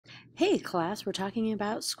Hey class, we're talking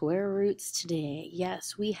about square roots today.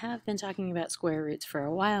 Yes, we have been talking about square roots for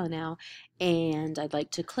a while now, and I'd like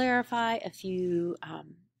to clarify a few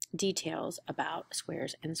details about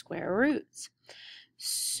squares and square roots.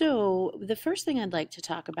 So the first thing I'd like to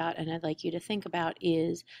talk about and I'd like you to think about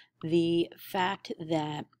is the fact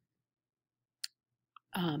that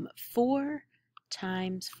 4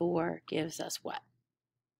 times 4 gives us what?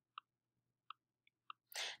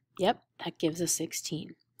 Yep, that gives us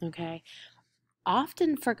 16, okay?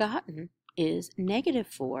 Often forgotten is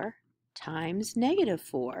 -4 times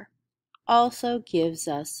 -4 also gives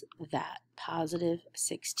us that positive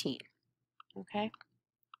 16, okay?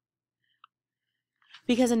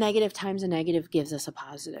 Because a negative times a negative gives us a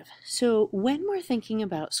positive. So when we're thinking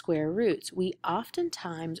about square roots, we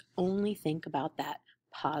oftentimes only think about that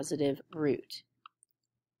positive root,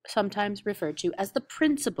 sometimes referred to as the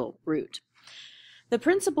principal root. The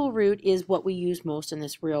principal root is what we use most in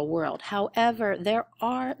this real world. However, there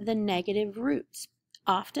are the negative roots.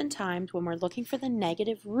 Oftentimes, when we're looking for the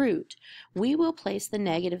negative root, we will place the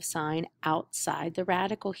negative sign outside the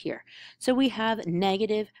radical here. So we have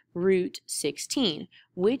negative root 16,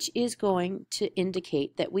 which is going to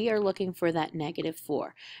indicate that we are looking for that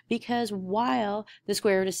 -4. Because while the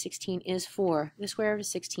square root of 16 is 4, the square root of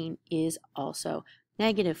 16 is also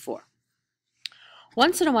 -4.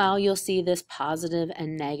 Once in a while, you'll see this positive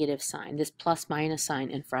and negative sign, this plus minus sign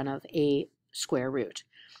in front of a square root.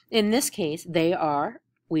 In this case,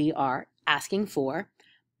 we are asking for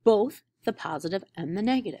both the positive and the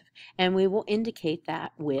negative, and we will indicate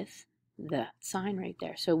that with that sign right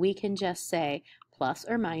there. So we can just say plus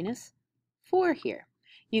or minus 4 here.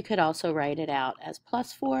 You could also write it out as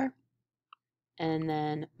 +4 and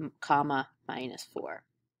then comma -4.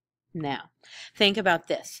 Now, think about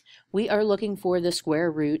this. We are looking for the square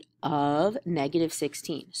root of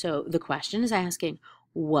 -16. So the question is asking,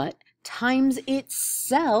 what times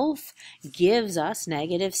itself gives us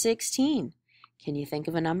 -16? Can you think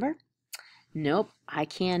of a number? Nope, I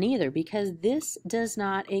can't either, because this does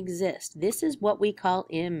not exist. This is what we call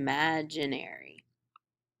imaginary.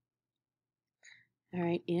 All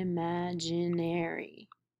right, imaginary.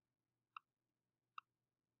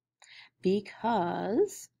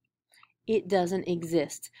 Because it doesn't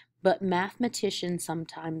exist, but mathematicians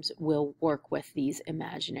sometimes will work with these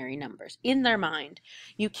imaginary numbers in their mind.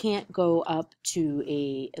 You can't go up to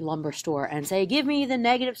a lumber store and say, give me the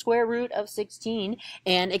negative square root of 16,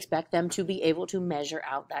 and expect them to be able to measure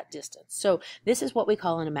out that distance. So this is what we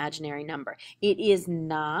call an imaginary number. It is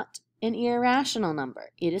not an irrational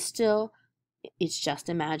number. It's just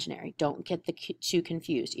imaginary. Don't get the two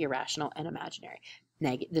confused, irrational and imaginary.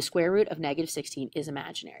 The square root of -16 is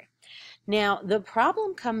imaginary. Now, the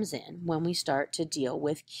problem comes in when we start to deal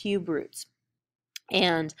with cube roots.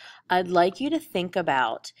 And I'd like you to think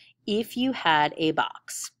about if you had a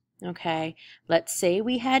box, okay? Let's say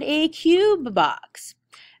we had a cube box.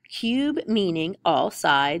 Cube meaning all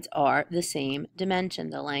sides are the same dimension,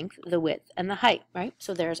 the length, the width, and the height, right?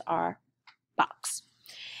 So there's our box.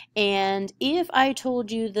 And if I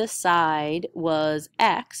told you the side was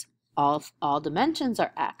x, all dimensions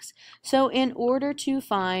are x. So in order to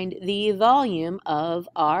find the volume of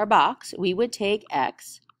our box, we would take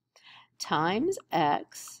x times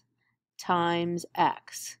x times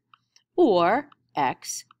x, or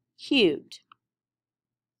x cubed.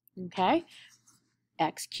 Okay?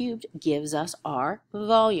 X cubed gives us our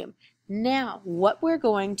volume. Now, what we're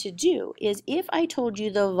going to do is, if I told you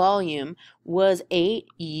the volume was 8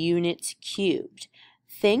 units cubed,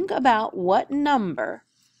 think about what number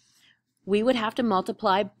we would have to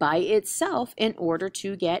multiply by itself in order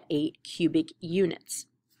to get 8 cubic units.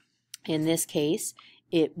 In this case,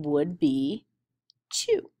 it would be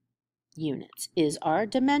 2 units is our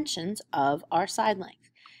dimensions of our side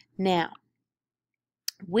length. Now,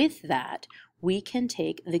 with that, we can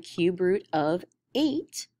take the cube root of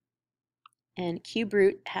 8, and cube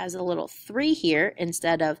root has a little 3 here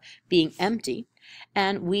instead of being empty,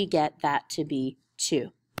 and we get that to be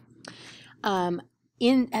 2.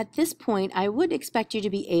 At this point, I would expect you to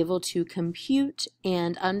be able to compute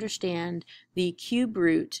and understand the cube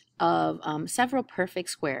root of several perfect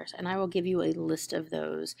squares, and I will give you a list of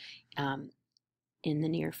those in the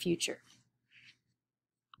near future.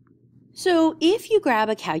 So if you grab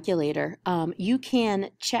a calculator, you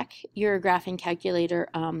can check your graphing calculator.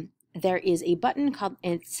 There is a button called,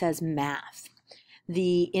 it says math.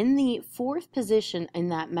 In the 4th position in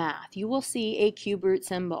that math, you will see a cube root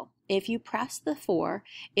symbol. If you press the 4,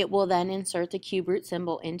 it will then insert the cube root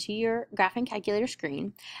symbol into your graphing calculator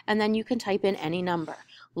screen, and then you can type in any number,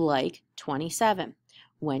 like 27.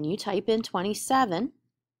 When you type in 27,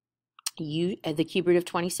 the cube root of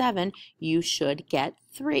 27, you should get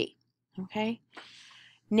 3. Okay?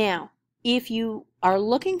 Now, if you are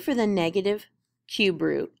looking for the negative cube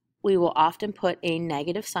root, we will often put a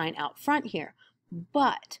negative sign out front here.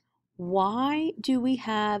 But why do we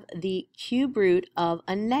have the cube root of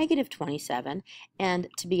a negative 27? And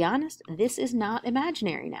to be honest, this is not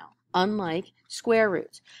imaginary now, unlike square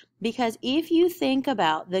roots. Because if you think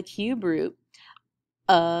about the cube root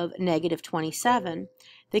of negative 27,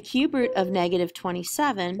 the cube root of negative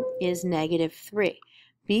 27 is negative 3.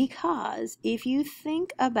 Because if you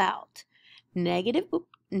think about negative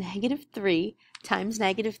 3 times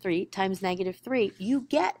negative 3 times negative 3, you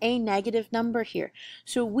get a negative number here.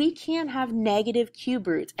 So we can't have negative cube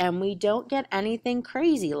roots, and we don't get anything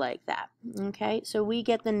crazy like that. Okay, so we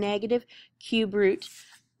get the negative cube root,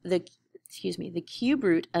 the cube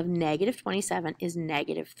root of negative 27 is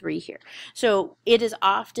negative 3 here. So it is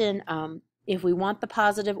often, if we want the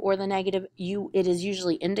positive or the negative, it is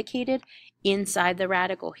usually indicated inside the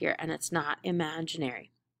radical here, and it's not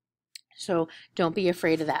imaginary. So don't be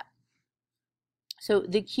afraid of that. So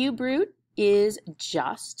the cube root is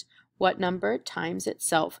just what number times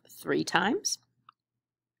itself 3 times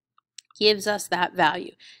gives us that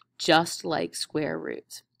value, just like square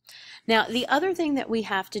roots. Now, the other thing that we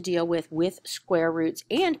have to deal with square roots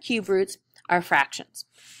and cube roots are fractions.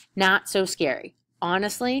 Not so scary.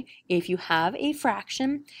 Honestly, if you have a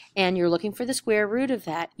fraction and you're looking for the square root of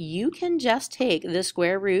that, you can just take the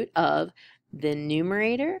square root of the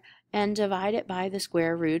numerator and divide it by the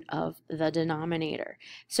square root of the denominator.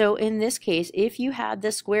 So in this case, if you had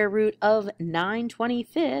the square root of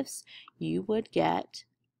 9/25, you would get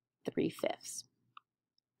 3/5.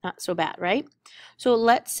 Not so bad, right? So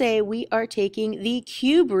let's say we are taking the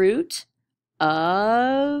cube root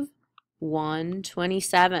of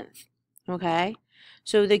 1/27. Okay?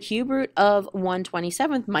 So the cube root of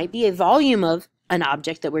 1/27 might be a volume of an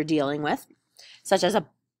object that we're dealing with, such as a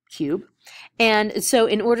cube. And so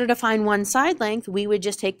in order to find one side length, we would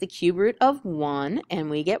just take the cube root of 1, and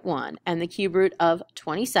we get 1, and the cube root of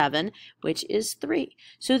 27, which is 3.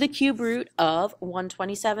 So the cube root of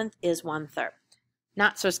 1/27 is 1/3.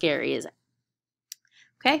 Not so scary, is it?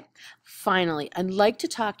 Okay, finally, I'd like to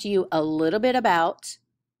talk to you a little bit about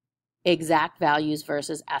exact values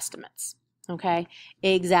versus estimates. Okay,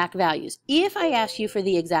 exact values. If I ask you for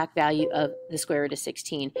the exact value of the square root of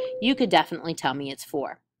 16, you could definitely tell me it's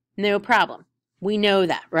 4. No problem. We know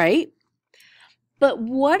that, right? But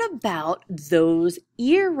what about those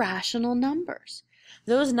irrational numbers?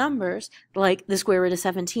 Those numbers like the square root of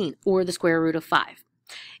 17 or the square root of 5.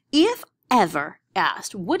 If ever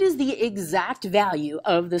asked, what is the exact value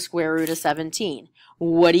of the square root of 17?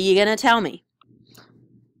 What are you going to tell me?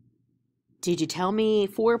 Did you tell me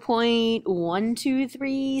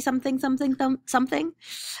 4.123 something?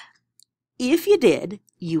 If you did,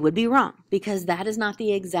 you would be wrong, because that is not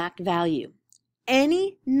the exact value.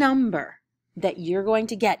 Any number that you're going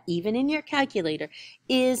to get, even in your calculator,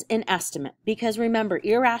 is an estimate, because remember,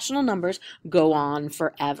 irrational numbers go on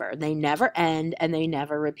forever. They never end and they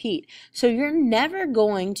never repeat. So you're never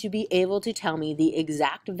going to be able to tell me the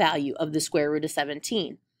exact value of the square root of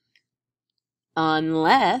 17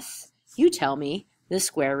 unless you tell me the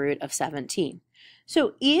square root of 17.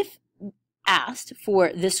 So if asked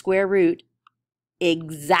for the square root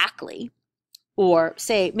exactly, or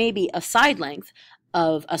say maybe a side length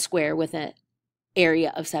of a square with an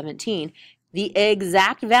area of 17, the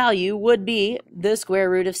exact value would be the square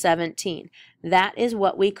root of 17. That is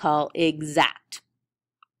what we call exact.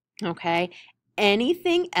 Okay?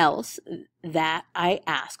 Anything else that I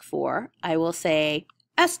ask for, I will say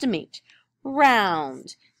estimate,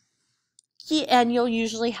 round, and you'll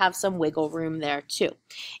usually have some wiggle room there too.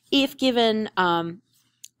 If given a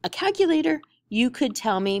calculator, you could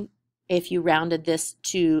tell me, if you rounded this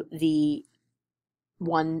to the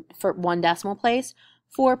one decimal place,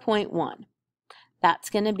 4.1. That's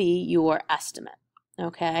going to be your estimate,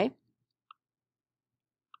 okay?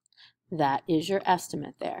 That is your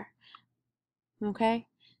estimate there, okay?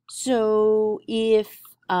 So if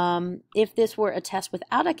this were a test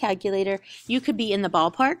without a calculator, you could be in the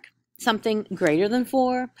ballpark, something greater than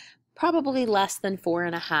 4, probably less than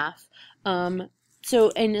 4.5.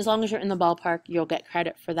 So, and as long as you're in the ballpark, you'll get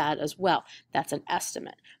credit for that as well. That's an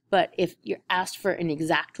estimate. But if you're asked for an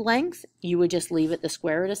exact length, you would just leave it the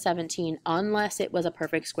square root of 17 unless it was a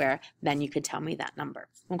perfect square. Then you could tell me that number.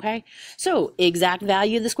 Okay? So, exact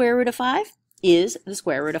value of the square root of 5 is the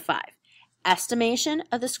square root of 5. Estimation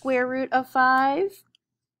of the square root of 5,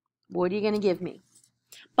 what are you going to give me?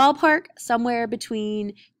 Ballpark, somewhere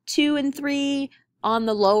between 2 and 3 on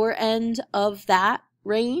the lower end of that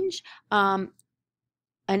range.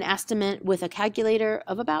 an estimate with a calculator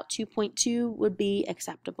of about 2.2 would be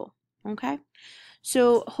acceptable. Okay?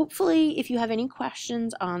 So hopefully, if you have any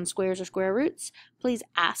questions on squares or square roots, please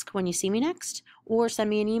ask when you see me next or send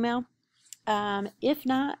me an email. If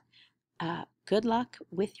not, good luck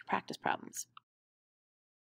with your practice problems.